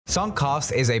Sunk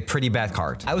Cost is a pretty bad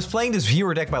card. I was playing this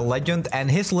viewer deck by Legend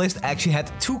and his list actually had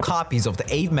 2 copies of the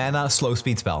 8 mana slow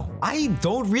speed spell. I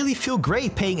don't really feel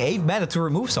great paying 8 mana to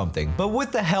remove something, but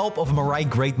with the help of Mogwai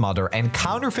Greatmother and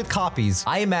counterfeit copies,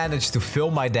 I managed to fill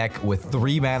my deck with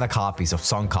 3 mana copies of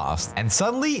Sunk Cost, and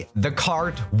suddenly the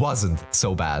card wasn't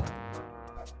so bad.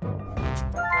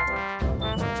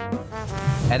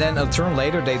 And then a turn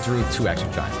later they drew 2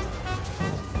 extra giants.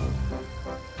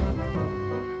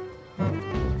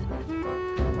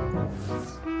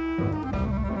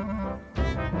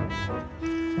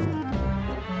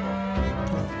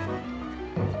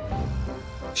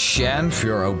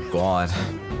 Shanfure, oh god.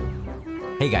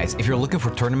 Hey guys, if you're looking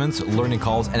for tournaments, learning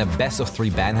calls, and a best of 3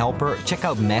 ban helper, check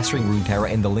out Mastering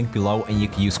Runeterra in the link below and you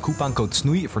can use coupon code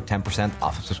Snnuy for 10%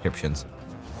 off of subscriptions.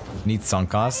 Need sunk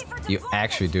cost? You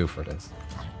actually do for this.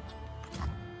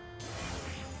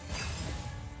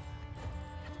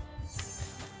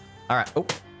 Alright, oh.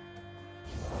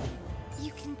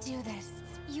 You can do this.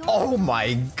 Oh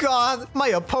my god! My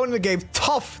opponent gave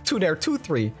tough to their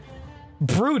 2-3.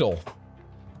 Brutal.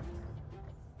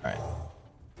 Alright.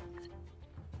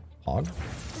 Hog?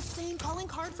 The same calling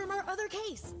card from our other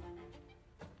case.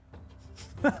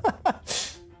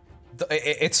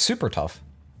 It's super tough.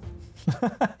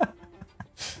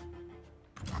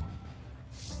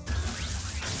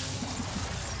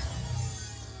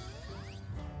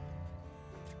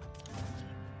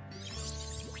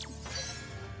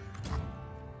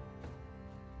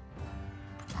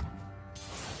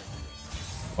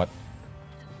 What?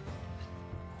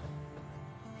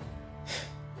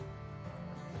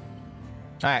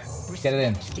 Alright, get it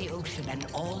in. The ocean and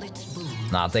all its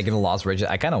boons. Nah, taking the Lost Ridge.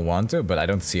 I kind of want to, but I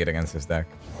don't see it against this deck.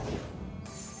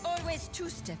 Always 2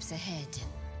 steps ahead.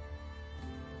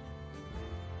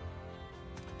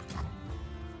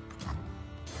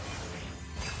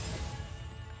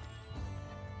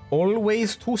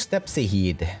 Always 2 steps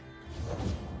ahead.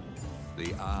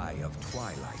 The eye of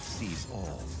twilight sees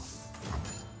all.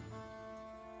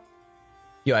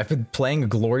 Yo, I've been playing a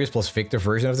Glorious plus Victor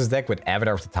version of this deck with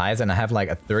Avatar of the Tides, and I have like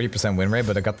a 30% win rate,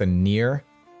 but I got the near.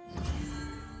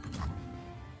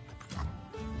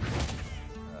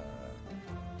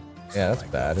 Yeah, that's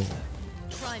bad, isn't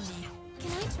it? Try me.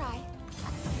 Can I try?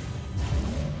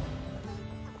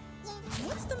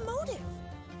 What's the motive?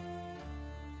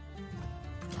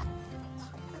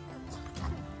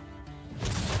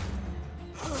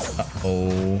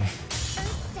 Uh-oh.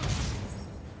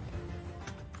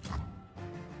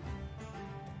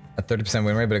 A 30%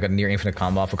 win rate, but I got near infinite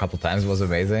combo off a couple times. It was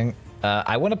amazing.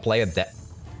 I want to play a deck.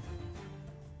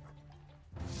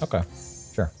 Okay,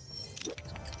 sure.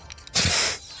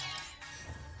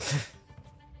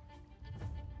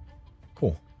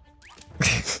 Cool.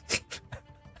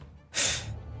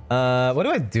 What do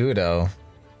I do though?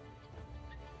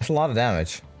 That's a lot of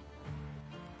damage.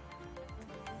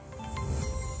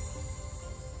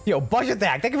 Yo, budget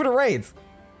attack! Thank you for the raid!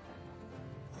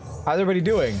 How's everybody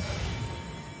doing?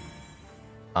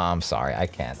 I'm sorry, I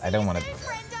can't. I don't want to do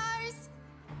that.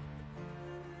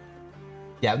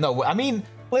 Yeah, no, I mean,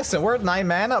 listen, we're at 9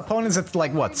 mana. Opponents at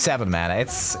like, what, 7 mana.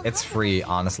 It's free,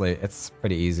 honestly. It's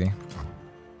pretty easy.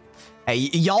 Hey,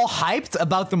 y'all hyped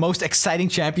about the most exciting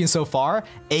champion so far?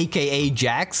 AKA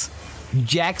Jax?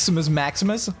 Jaximus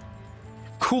Maximus?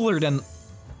 Cooler than...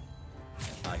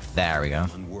 There we go.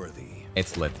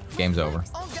 It's lit. Game's over.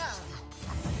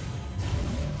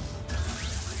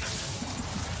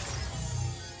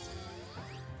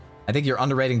 I think you're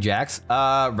underrating Jax.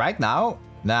 Right now?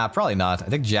 Nah, probably not. I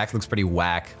think Jax looks pretty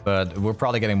whack, but we're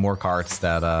probably getting more cards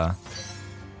that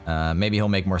maybe he'll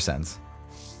make more sense.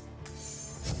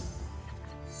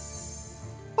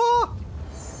 Oh!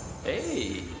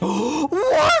 Hey!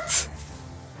 What?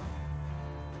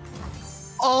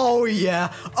 Oh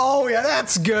yeah,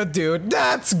 that's good, dude.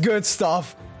 That's good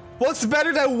stuff. What's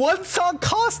better than 1 sunk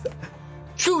cost?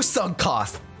 2 sunk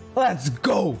cost. Let's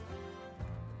go.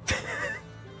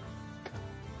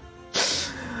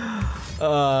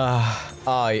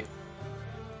 Are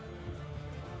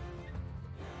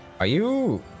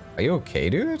you okay,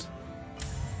 dude?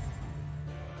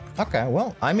 Okay,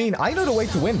 well, I mean, I know the way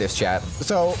to win this, chat.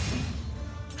 So,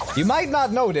 you might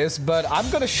not know this, but I'm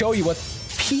gonna show you what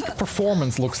peak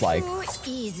performance looks like.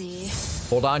 Easy.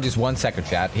 Hold on just 1 second,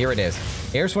 chat. Here it is.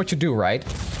 Here's what you do, right?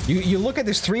 You look at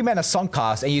this 3 mana sunk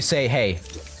cost and you say, hey,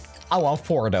 I want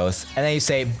 4 of those. And then you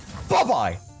say,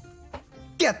 bye-bye.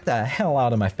 Get the hell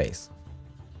out of my face.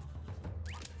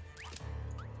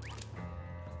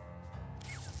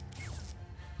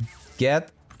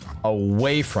 Get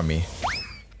away from me.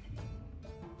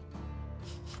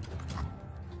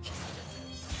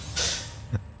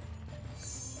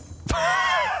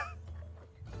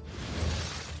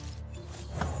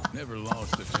 Never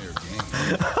lost a fair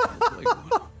game.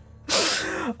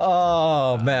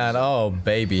 Oh man, oh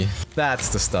baby. That's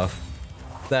the stuff.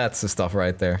 That's the stuff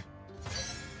right there.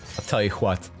 I'll tell you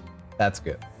what. That's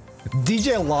good.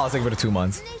 DJ lost like for the 2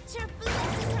 months. Nature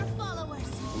blesses her followers.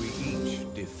 We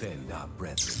each defend our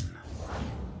brethren.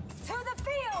 To the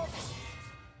field!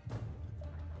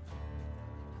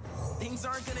 Things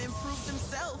aren't gonna improve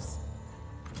themselves.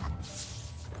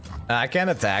 I can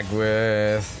attack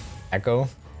with Ekko.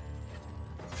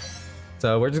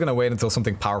 So we're just gonna wait until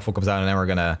something powerful comes out and then we're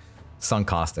gonna sunk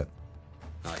cost it.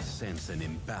 I sense an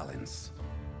imbalance.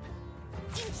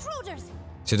 Intruders!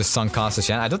 Should just sunk cost the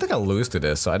Shen. I don't think I'll lose to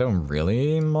this, so I don't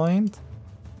really mind.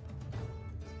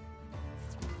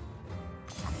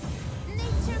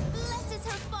 Nature blesses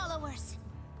her followers.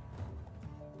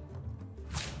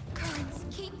 Currents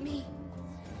keep me.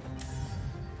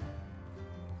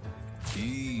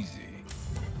 Easy.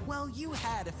 Well, you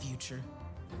had a future.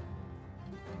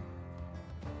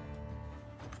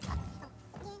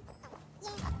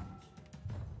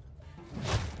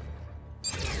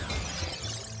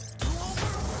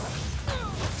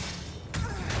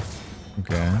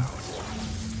 Okay.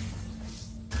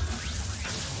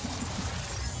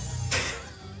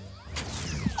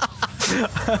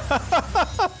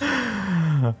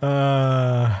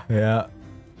 Yeah.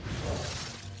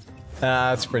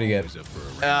 That's pretty good.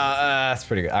 That's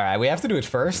pretty good. All right, we have to do it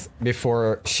first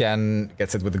before Shen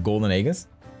gets it with the golden Aegis.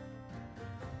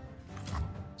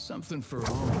 Something for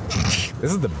all.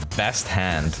 This is the best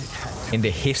hand in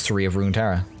the history of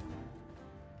Runeterra.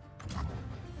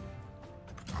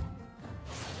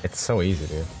 It's so easy,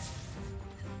 dude.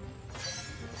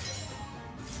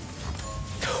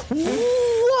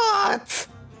 What?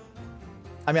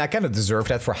 I mean, I kind of deserve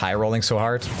that for high rolling so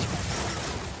hard.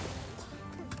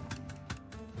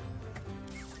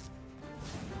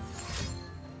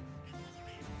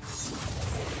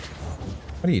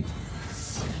 What are you?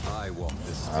 I walk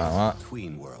the streets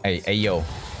between worlds. Hey, yo.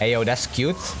 Hey, yo, that's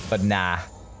cute, but nah.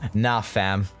 Nah,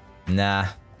 fam. Nah.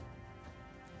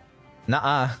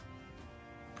 Nuh-uh.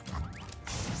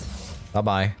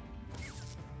 Bye-bye.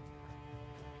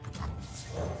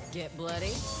 Get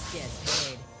bloody, get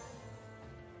paid.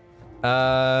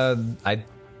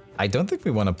 I don't think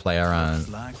we want to play around.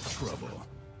 Like trouble.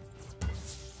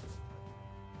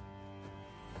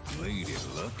 Lady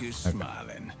Luck is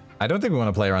smiling. I don't think we want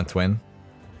to play around Twin.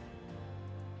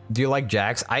 Do you like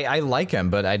Jax? I like him,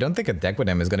 but I don't think a deck with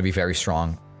him is going to be very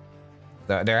strong.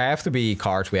 There have to be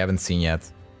cards we haven't seen yet.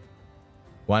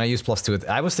 Want to use +2?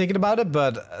 I was thinking about it,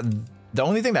 but the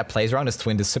only thing that plays around is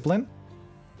Twin Discipline.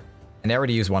 And I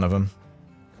already used one of them.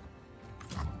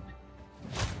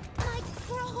 My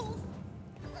grove.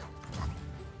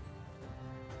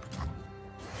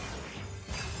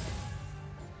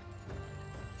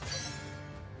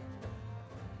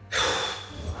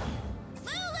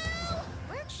 Lulu!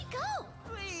 Where'd she go?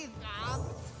 Please, Bob.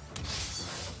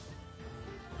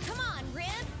 Come on, Rib.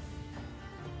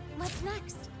 What's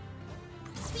next?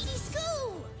 Speedy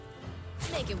Scoo!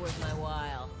 Make it worth my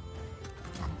while.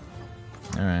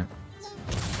 All right.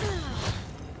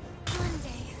 One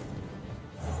day.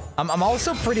 I'm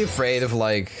also pretty afraid of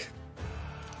like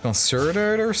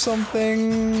Concerted or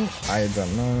something. I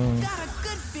don't know. Got a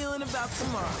good feeling about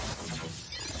tomorrow.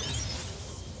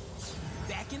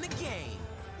 Back in the game.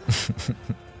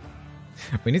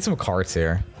 We need some cards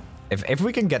here. If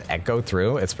we can get Ekko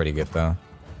through, it's pretty good though.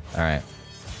 All right.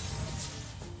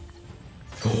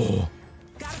 Oh.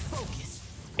 Gotta focus.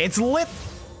 It's lit.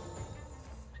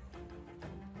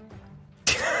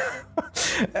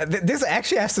 This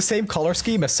actually has the same color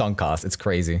scheme as Suncost. It's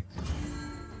crazy.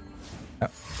 Oh.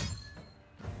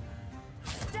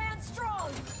 Stand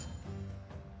strong.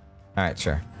 All right,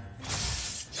 sure.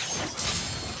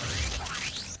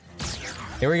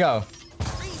 Here we go.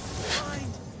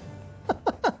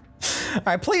 All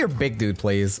right, play your big dude,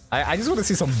 please. I just want to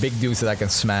see some big dudes that I can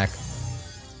smack.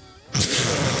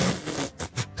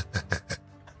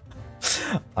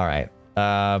 All right.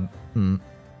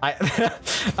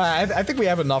 I think we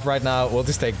have enough right now. We'll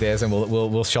just take this and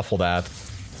we'll shuffle that.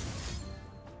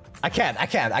 I can't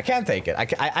take it. I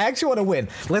actually want to win.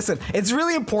 Listen, it's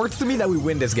really important to me that we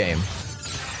win this game.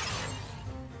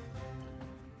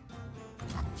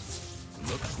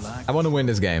 Looks like I want to win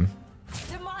this game.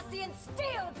 Demacian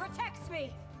steel protects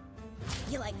me.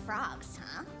 You like frogs,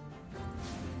 huh?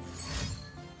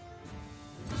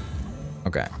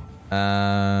 Okay.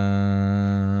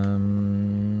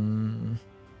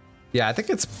 Yeah, I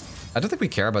don't think we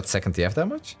care about second TF that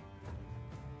much.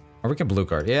 Or we can blue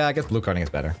card. Yeah, I guess blue carding is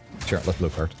better. Sure, let's blue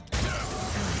card.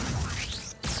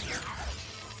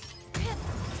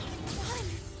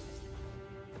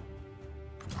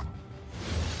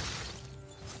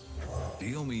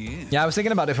 Reel me in. Yeah, I was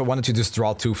thinking about if I wanted to just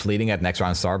draw 2 fleeting at next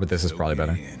round start, but this is probably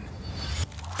better.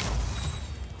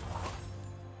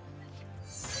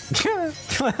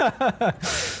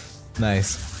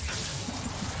 Nice.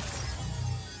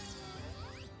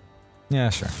 Yeah,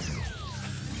 sure.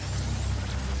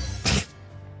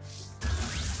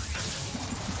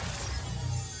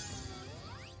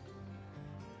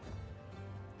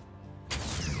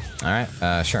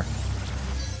 Alright, sure.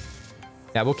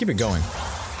 Yeah, we'll keep it going.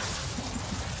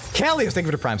 Callius, thank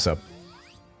you for the Prime sub.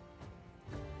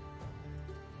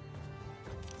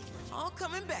 All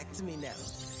coming back to me now.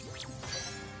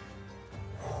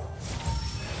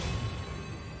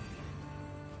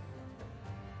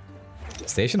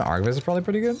 Station Archivist is probably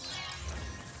pretty good.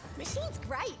 Machine's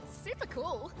great. Super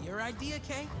cool. Your idea,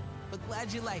 Kay, but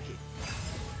glad you like it.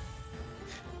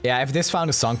 Yeah, if this found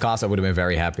a sunk cost, I would have been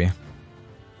very happy.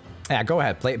 Yeah, go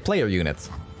ahead. Play your units.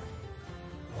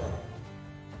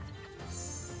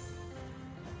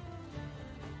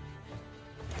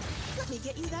 Let me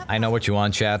get you that. I know what you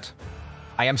want, chat.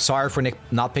 I am sorry for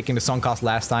not picking the sunk cost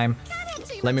last time.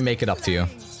 Let me make it up to you.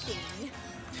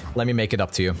 Let me make it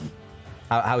up to you.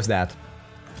 How's that?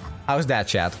 How's that,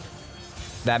 chat?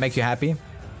 That make you happy?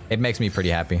 It makes me pretty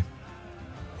happy.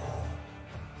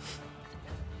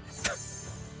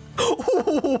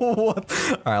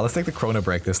 Alright, let's take the Chrono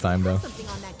break this time, though. Something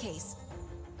on that case.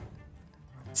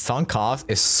 Sunk cost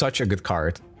is such a good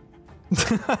card.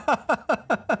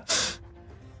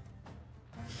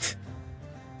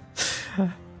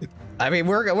 I mean,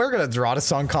 we're gonna draw the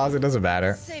sunk cost. It doesn't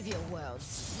matter. Save your world.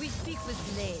 We speak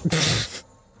with names.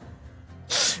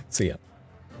 See ya.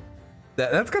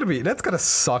 That's gonna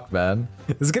suck, man.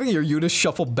 It's getting your units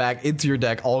shuffled back into your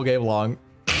deck all game long.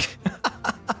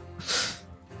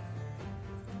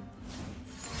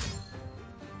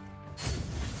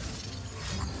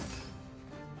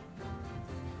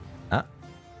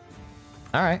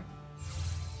 All right.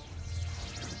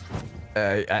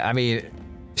 I mean,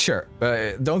 sure.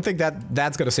 Don't think that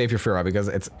that's gonna save your Fura because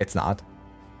it's not.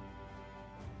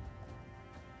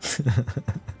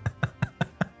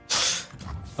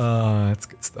 That's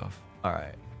good stuff. All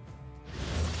right.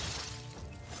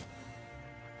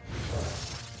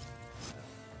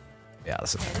 Yeah,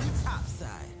 this is. Top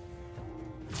side.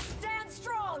 Stand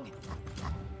strong.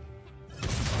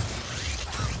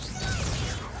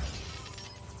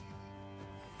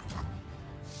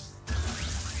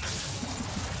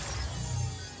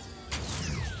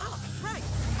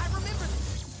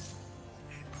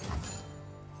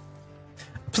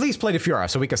 Please play the Fiora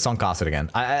so we can sunk cost it again.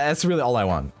 That's really all I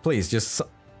want. Please, just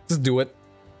do it.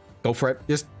 Go for it.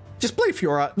 Just play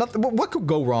Fiora. What could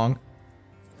go wrong?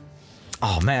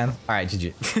 Oh man. All right,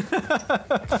 GG.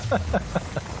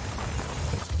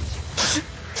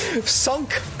 Sunk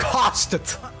cost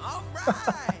it. All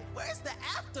right. Where's the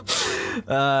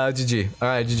afterburn? GG. All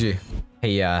right, GG.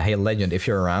 Hey, Legend, if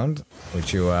you're around,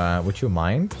 would you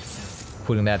mind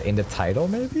putting that in the title,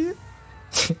 maybe?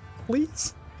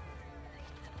 Please.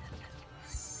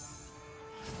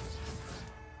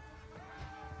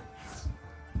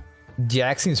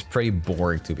 Jack seems pretty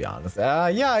boring, to be honest.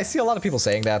 Yeah, I see a lot of people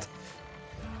saying that.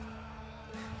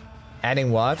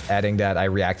 Adding what? Adding that I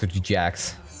reacted to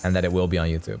Jax and that it will be on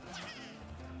YouTube.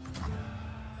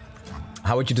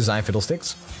 How would you design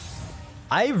Fiddlesticks?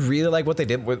 I really like what they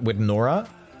did with Nora.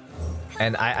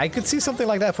 And I could see something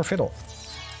like that for Fiddle.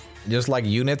 Just like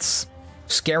units,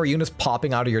 scary units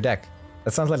popping out of your deck.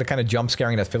 That sounds like the kind of jump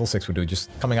scaring that Fiddlesticks would do, just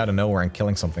coming out of nowhere and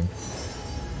killing something.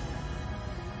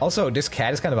 Also, this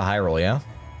cat is kind of a high roll, yeah?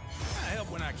 I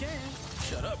help when I can.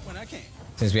 Shut up when I can.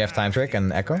 Since we have Time Trick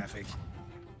and Ekko.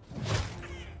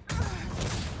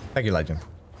 Thank you, Legend.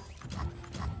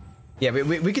 Yeah,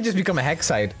 we could just become a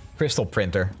Hexite crystal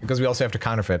printer, because we also have to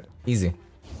counterfeit. Easy.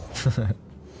 If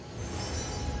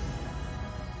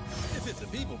it's a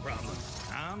people problem,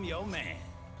 I'm your man.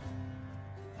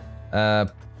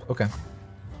 Okay.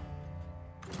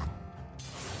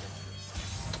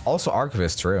 Also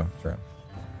Archivist, true.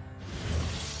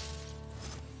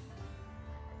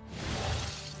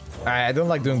 Alright, I don't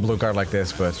like doing blue card like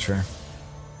this, but sure.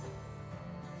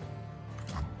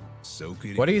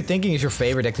 What are you thinking is your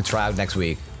favorite deck to try out next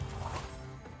week?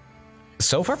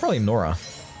 So far, probably Nora.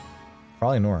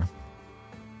 Probably Nora.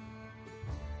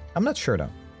 I'm not sure, though.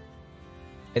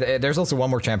 There's also one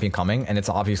more champion coming, and it's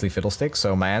obviously Fiddlesticks,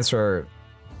 so my answer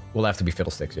will have to be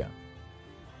Fiddlesticks, yeah.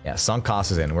 Yeah, sunk cost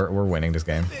is in. We're winning this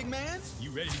game. Big man, you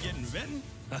ready to get inventing?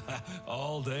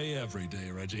 All day, every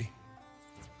day, Reggie.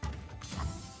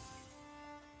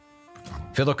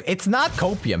 It's not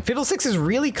Copium. Fiddlesticks is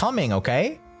really coming,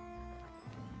 okay?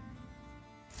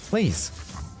 Please.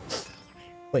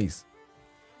 Please.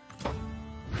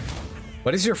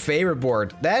 What is your favorite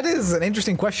board? That is an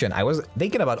interesting question. I was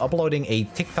thinking about uploading a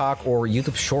TikTok or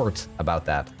YouTube short about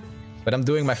that. But I'm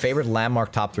doing my favorite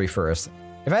landmark top 3 first.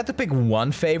 If I had to pick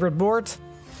one favorite board,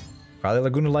 probably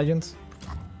Laguna Legends.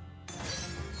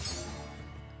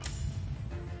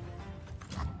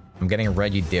 I'm getting a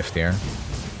Reggie diffed here.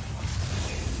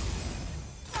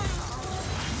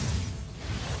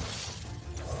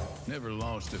 Never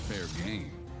lost a fair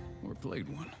game or played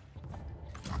one.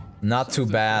 Not too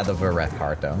bad of a red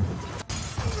card, though.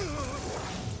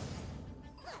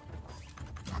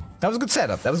 That was a good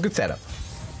setup. That was a good setup.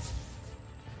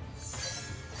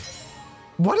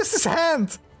 What is this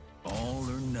hand? All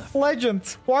or nothing.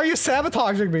 Legend, why are you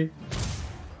sabotaging me?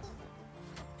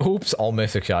 Oops, all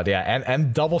mystic shot, yeah.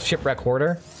 And double shipwreck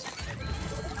hoarder.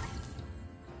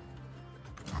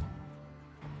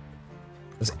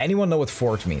 Does anyone know what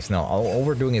forge means? No, all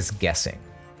we're doing is guessing.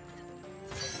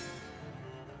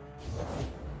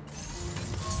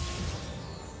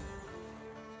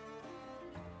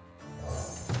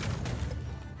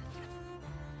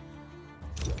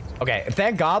 Okay,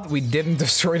 thank God we didn't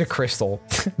destroy the crystal.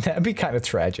 That'd be kind of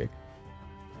tragic.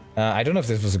 I don't know if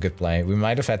this was a good play. We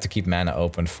might have had to keep mana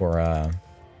open for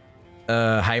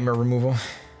Heimer removal.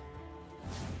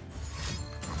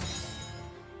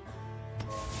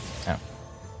 Oh.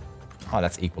 Oh,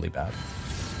 that's equally bad.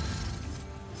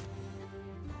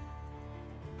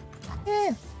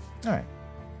 Eh, all right.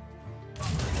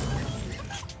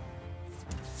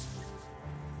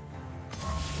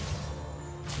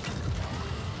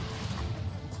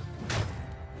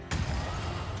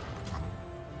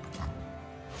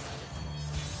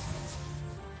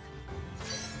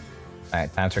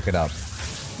 Alright, time to trick it up.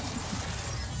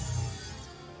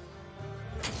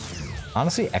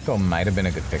 Honestly, Ekko might have been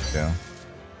a good pick too.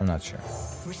 I'm not sure.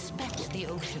 Respect the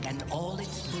ocean and all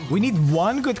its boon. We need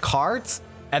one good card,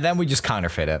 and then we just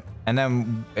counterfeit it. And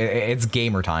then it's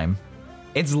gamer time.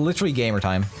 It's literally gamer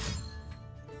time.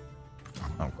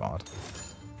 Oh god.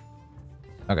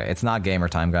 Okay, it's not gamer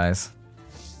time, guys.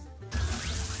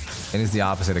 It is the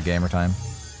opposite of gamer time.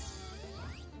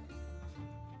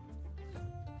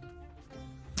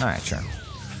 Alright, sure.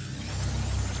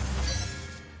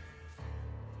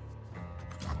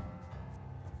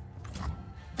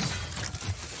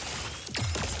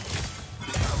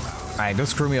 Alright, don't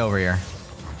screw me over here.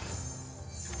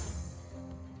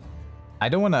 I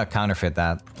don't want to counterfeit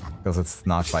that, because it's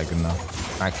not quite good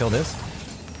enough. Alright, kill this.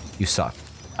 You suck.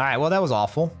 Alright, well that was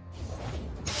awful.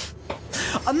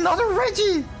 Another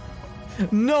Reggie!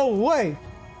 No way!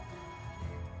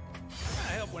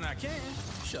 I help when I can.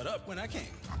 Shut up when I can.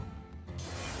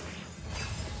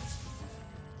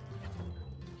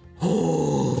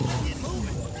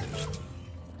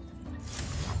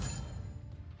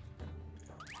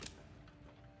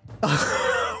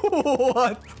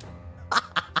 What?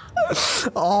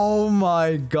 Oh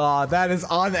my god, that is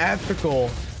unethical.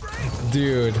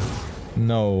 Dude,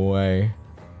 no way.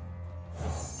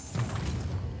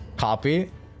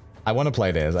 Copy? I want to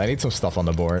play this. I need some stuff on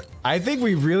the board. I think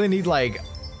we really need like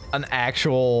an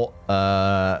actual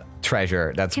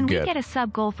treasure that's good. Can we get a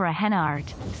sub goal for a henna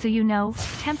art? So you know,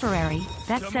 temporary.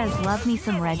 That says love me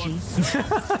some Reggie.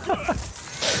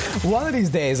 One of these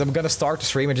days, I'm gonna start the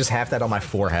stream and just have that on my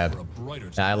forehead.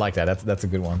 Yeah, I like that. That's a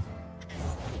good one.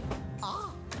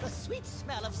 Ah, the sweet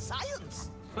smell of science.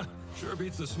 Sure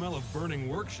beats the smell of burning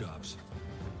workshops.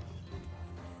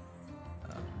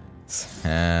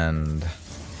 And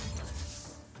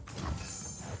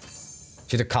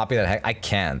should I copy that? Heck, I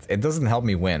can't. It doesn't help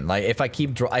me win. Like if I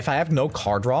keep if I have no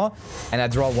card draw and I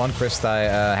draw one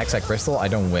hexite crystal, I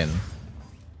don't win.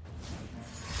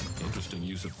 Interesting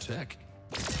use of tech.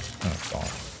 Oh god.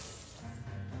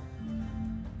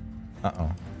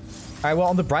 Uh-oh. Alright, well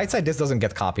on the bright side, this doesn't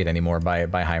get copied anymore by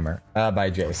Heimer.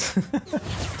 By Jace.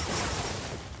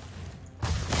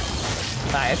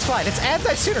 It's fine. It's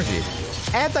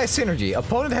anti-synergy. Anti-synergy.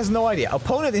 Opponent has no idea.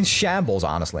 Opponent in shambles,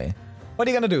 honestly. What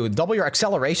are you gonna do? Double your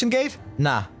acceleration gate?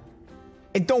 Nah.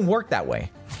 It don't work that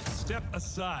way. Step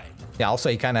aside. Yeah, also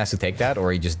he kinda has to take that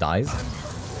or he just dies.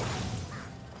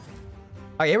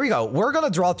 Alright, here we go. We're gonna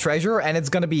draw treasure and it's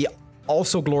gonna be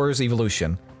also Glorious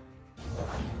Evolution.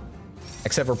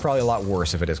 Except we're probably a lot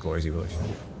worse if it is Glorious Evolution.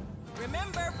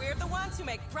 Remember, we're the ones who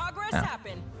make progress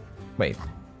happen. Wait.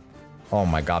 Oh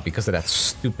my god, because of that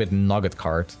stupid nugget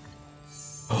card.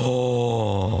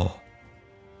 Oh.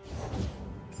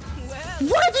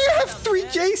 Why do you have 3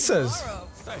 Jaces?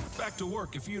 Hey, back to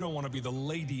work if you don't want to be the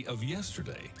lady of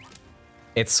yesterday.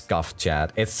 It's scuffed,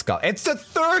 Chad. It's scuffed. It's the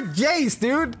 3rd Jace,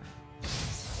 dude!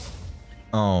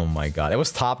 Oh my god. It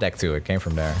was top deck too. It came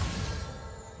from there.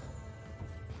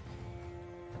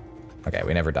 Okay,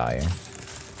 we never die.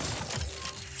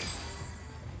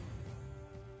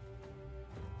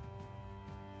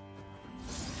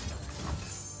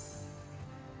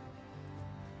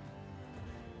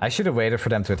 I should have waited for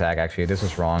them to attack, actually. This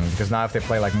was wrong. Because now if they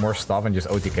play like more stuff and just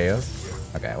OTK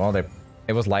us. Okay, well,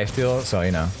 it was lifesteal, so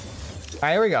you know.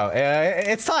 Alright, here we go.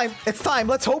 It's time. It's time.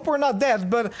 Let's hope we're not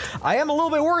dead, but I am a little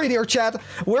bit worried here, chat.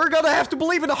 We're gonna have to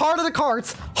believe in the heart of the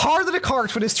cards. Heart of the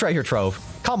cards for this treasure trove.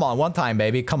 Come on, one time,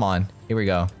 baby. Come on. Here we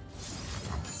go.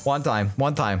 One time.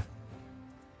 One time.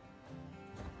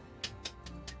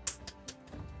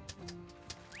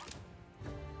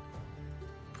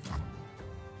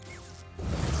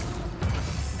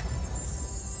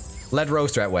 Let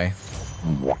roast that way.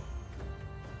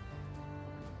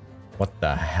 What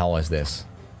the hell is this?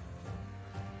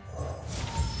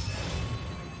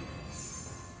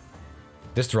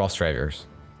 This draws treasures.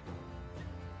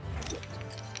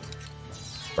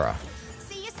 Bruh.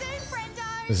 See you soon,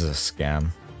 friendo. This is a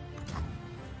scam.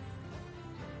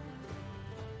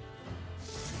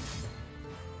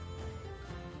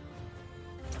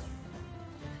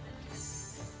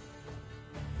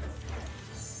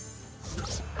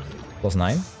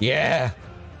 +9? Yeah!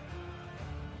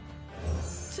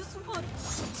 Just want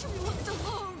to be left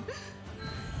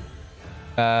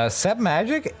alone. Sep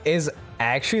Magic is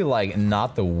actually like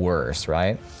not the worst,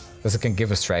 right? Because it can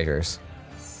give us treasures.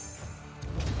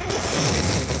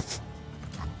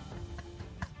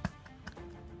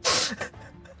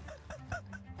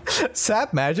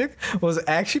 Sap Magic was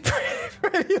actually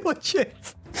pretty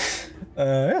legit.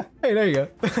 Yeah. Hey, there you go.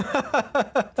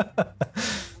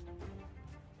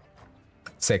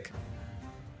 Sick.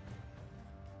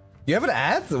 You have an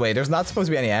ad? Wait, there's not supposed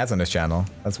to be any ads on this channel.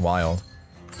 That's wild.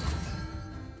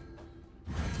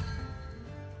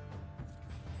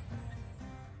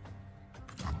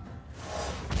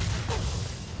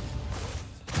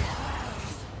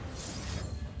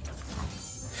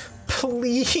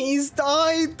 Please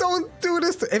die! Don't do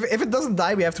this! If it doesn't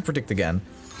die, we have to predict again.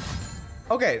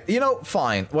 Okay, you know,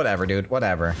 fine. Whatever, dude.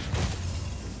 Whatever.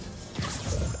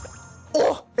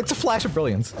 Oh! It's a flash of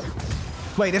brilliance.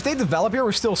 Wait, if they develop here,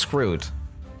 we're still screwed.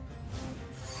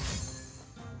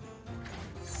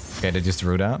 Okay, they just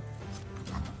root out.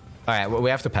 Alright, well, we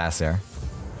have to pass there.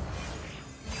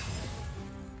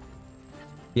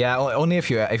 Yeah, only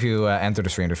if you enter the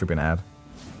stream, there should be an ad.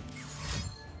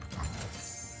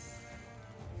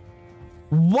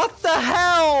 What the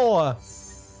hell?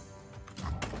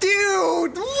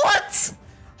 Dude, what?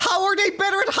 How are they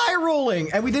better at high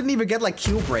rolling? And we didn't even get like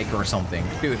Keel Breaker or something.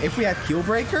 Dude, if we had Keel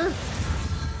Breaker,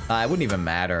 it wouldn't even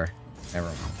matter. Never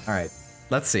mind. All right,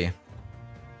 let's see.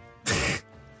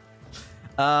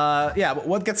 Yeah, but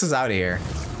what gets us out of here?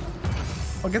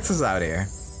 What gets us out of here?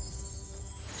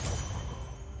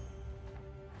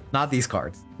 Not these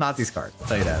cards. Not these cards. I'll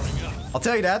tell you that. I'll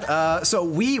tell you that. So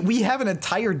we have an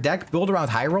entire deck built around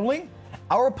high rolling.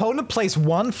 Our opponent plays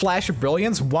one Flash of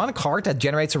Brilliance, one card that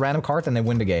generates a random card, and they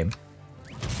win the game.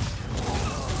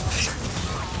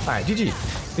 Alright, GG.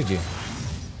 GG.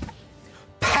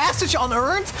 Passage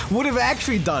Unearned would have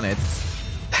actually done it.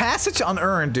 Passage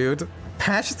Unearned, dude.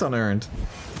 Passage Unearned.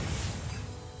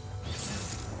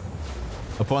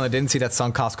 Opponent didn't see that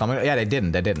sunk cost coming. Yeah, they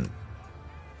didn't. They didn't.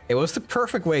 It was the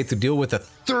perfect way to deal with a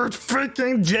third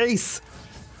freaking Jace.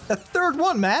 The third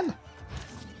one, man.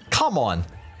 Come on.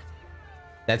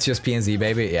 That's just PNZ,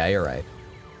 baby. Yeah, you're right.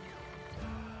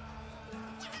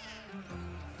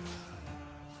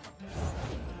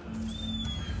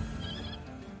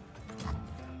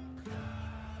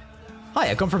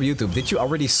 Hi, I come from YouTube. Did you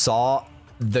already saw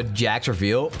the Jax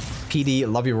reveal? PD,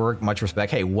 love your work, much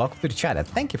respect. Hey, welcome to the chat.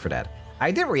 Thank you for that.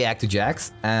 I did react to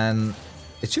Jax, and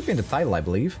it should be in the title, I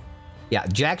believe. Yeah,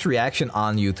 Jax reaction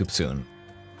on YouTube soon.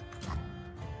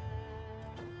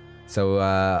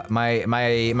 So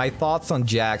my thoughts on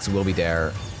Jax will be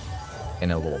there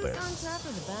in a little bit. On top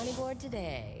of the bounty board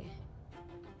today.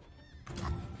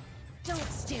 Don't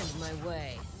stand in my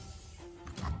way.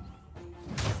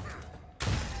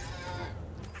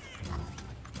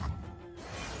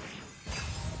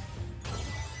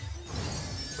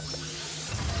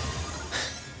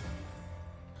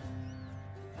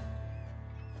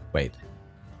 Wait.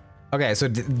 Okay, so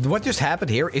what just happened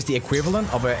here is the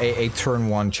equivalent of a turn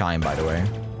 1 chime, by the way.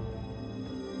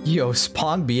 Yo,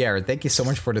 Spawn Bier, thank you so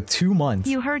much for the 2 months.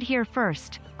 You heard here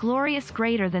first. Glorious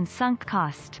greater than sunk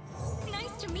cost.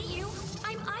 Nice to meet you.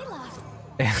 I'm Isla.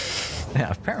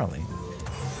 Yeah, apparently.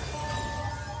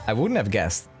 I wouldn't have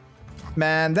guessed.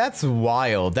 Man, that's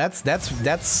wild. That's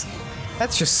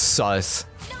just sus.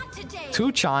 Not today.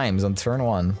 2 chimes on turn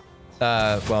 1.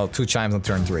 Well, 2 chimes on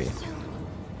turn 3.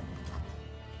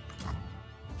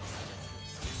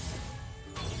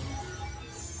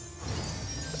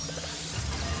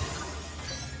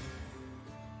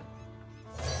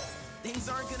 Things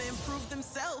aren't gonna improve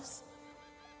themselves.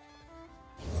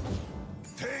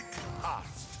 Take heart.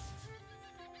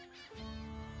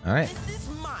 All right. This is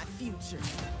my future.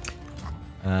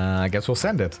 I guess we'll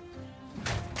send it.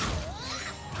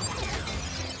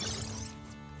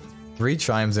 3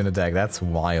 chimes in a deck. That's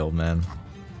wild, man.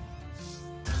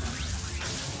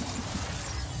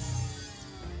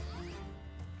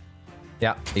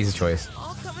 Yeah, easy choice.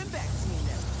 All coming back to me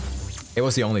now. It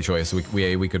was the only choice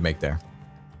we could make there.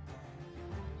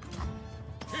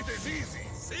 It is easy,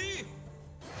 see?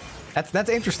 That's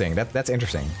interesting. That's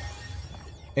interesting.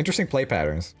 Interesting play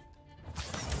patterns.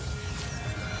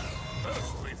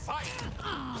 First we fight.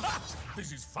 Ha!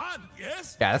 This is fun,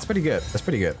 yes? Yeah, that's pretty good. That's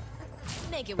pretty good.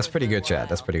 Make it That's worth pretty your good, chat. while.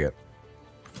 That's pretty good.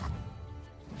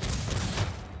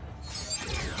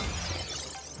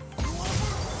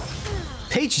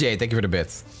 Page J, thank you for the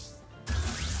bits.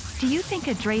 Do you think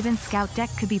a Draven Scout deck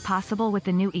could be possible with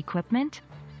the new equipment?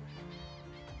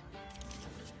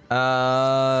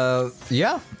 Yeah.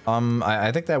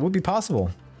 I think that would be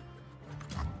possible.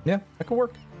 Yeah, that could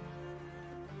work.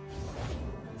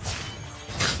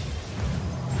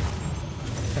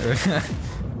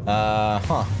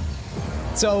 Huh.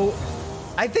 So,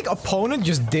 I think opponent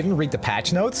just didn't read the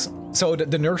patch notes, so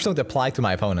the nerfs don't apply to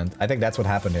my opponent. I think that's what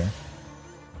happened here.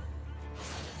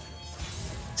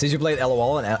 Since you played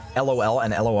LOL and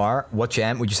LOR, what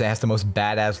champ would you say has the most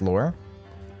badass lore?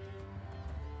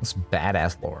 Most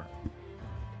badass lore.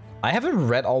 I haven't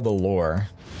read all the lore.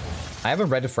 I haven't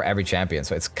read it for every champion,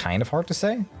 so it's kind of hard to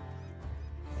say.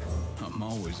 I'm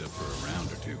always up for a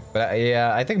round or two. But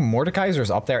yeah, I think Mordekaiser is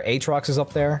up there. Aatrox is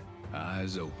up there.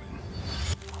 Eyes open.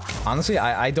 Honestly,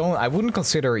 I wouldn't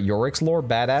consider Yorik's lore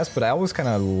badass, but I always kind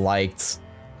of liked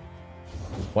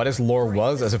what his lore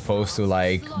was as opposed to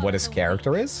like what his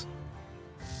character is.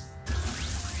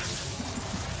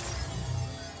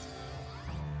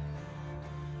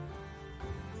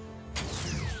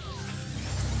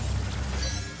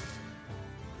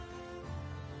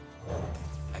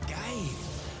 Okay.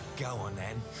 Go on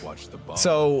then. Watch the ball.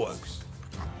 So, folks.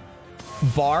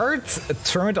 Bard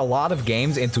turned a lot of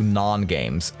games into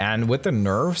non-games, and with the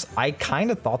nerfs, I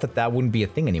kind of thought that that wouldn't be a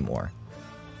thing anymore.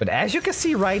 But as you can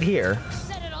see right here,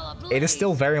 Set it all ablaze. it is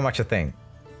still very much a thing.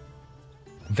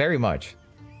 Very much.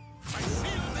 I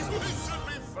feel this we should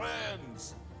be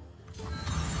friends.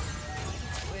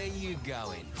 Where you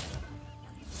going?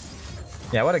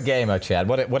 Yeah, what a game, Chad.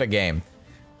 What a game.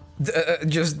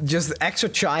 Just extra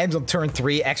chimes on turn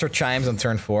 3, extra chimes on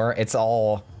turn 4. It's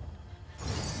all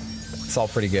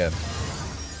pretty good.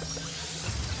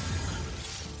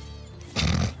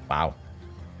 Wow.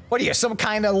 What are you, some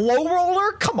kind of low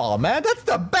roller? Come on, man. That's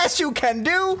the best you can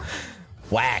do.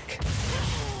 Whack.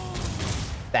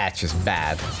 That's just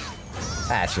bad.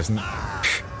 That's just...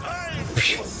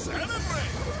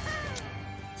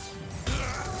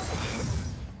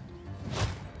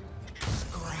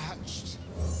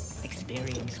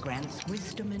 Experience grants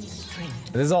wisdom and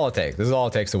strength. This is all it takes. This is all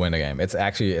it takes to win the game. It's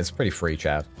actually, it's pretty free,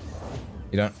 chat.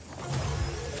 You don't...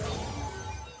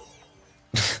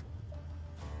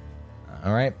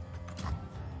 All right.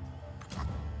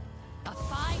 A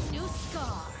fine new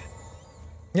scar.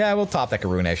 Yeah, we'll top deck a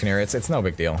Ruination here. It's no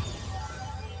big deal.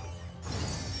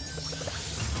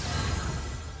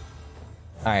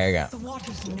 Alright, here we go. The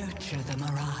waters nurture the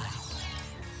mirage.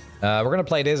 We're gonna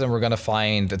play this and we're gonna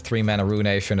find a 3-mana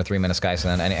Ruination, a 3-mana Sky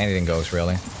Sun, and anything goes,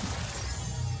 really.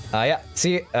 Yeah,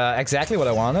 see, exactly what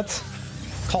I wanted.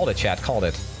 Called it, chat, called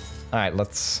it. Alright,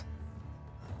 let's...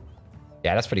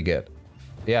 Yeah, that's pretty good.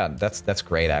 Yeah, that's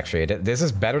great, actually. This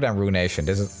is better than Ruination.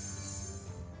 This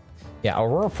is... Yeah,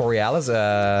 Aurora Borealis,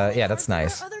 yeah, that's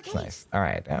nice. That's nice.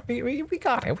 Alright, we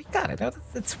got it, we got it.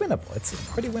 It's winnable, it's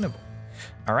pretty winnable.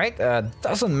 Alright,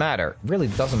 doesn't matter. Really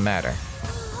doesn't matter.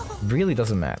 Really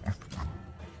doesn't matter.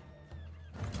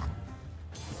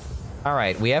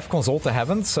 Alright, we have Consult to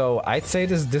Heaven, so I'd say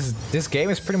this game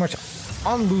is pretty much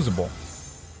unlosable.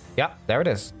 Yeah, there it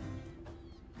is.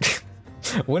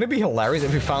 Wouldn't it be hilarious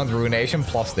if we found Ruination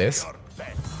plus this?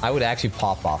 I would actually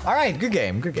pop off. Alright, good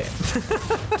game, good game.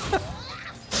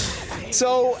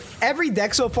 So, every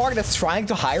deck so far that's trying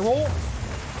to high roll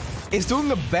is doing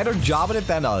a better job at it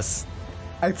than us.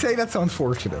 I'd say that's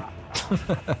unfortunate.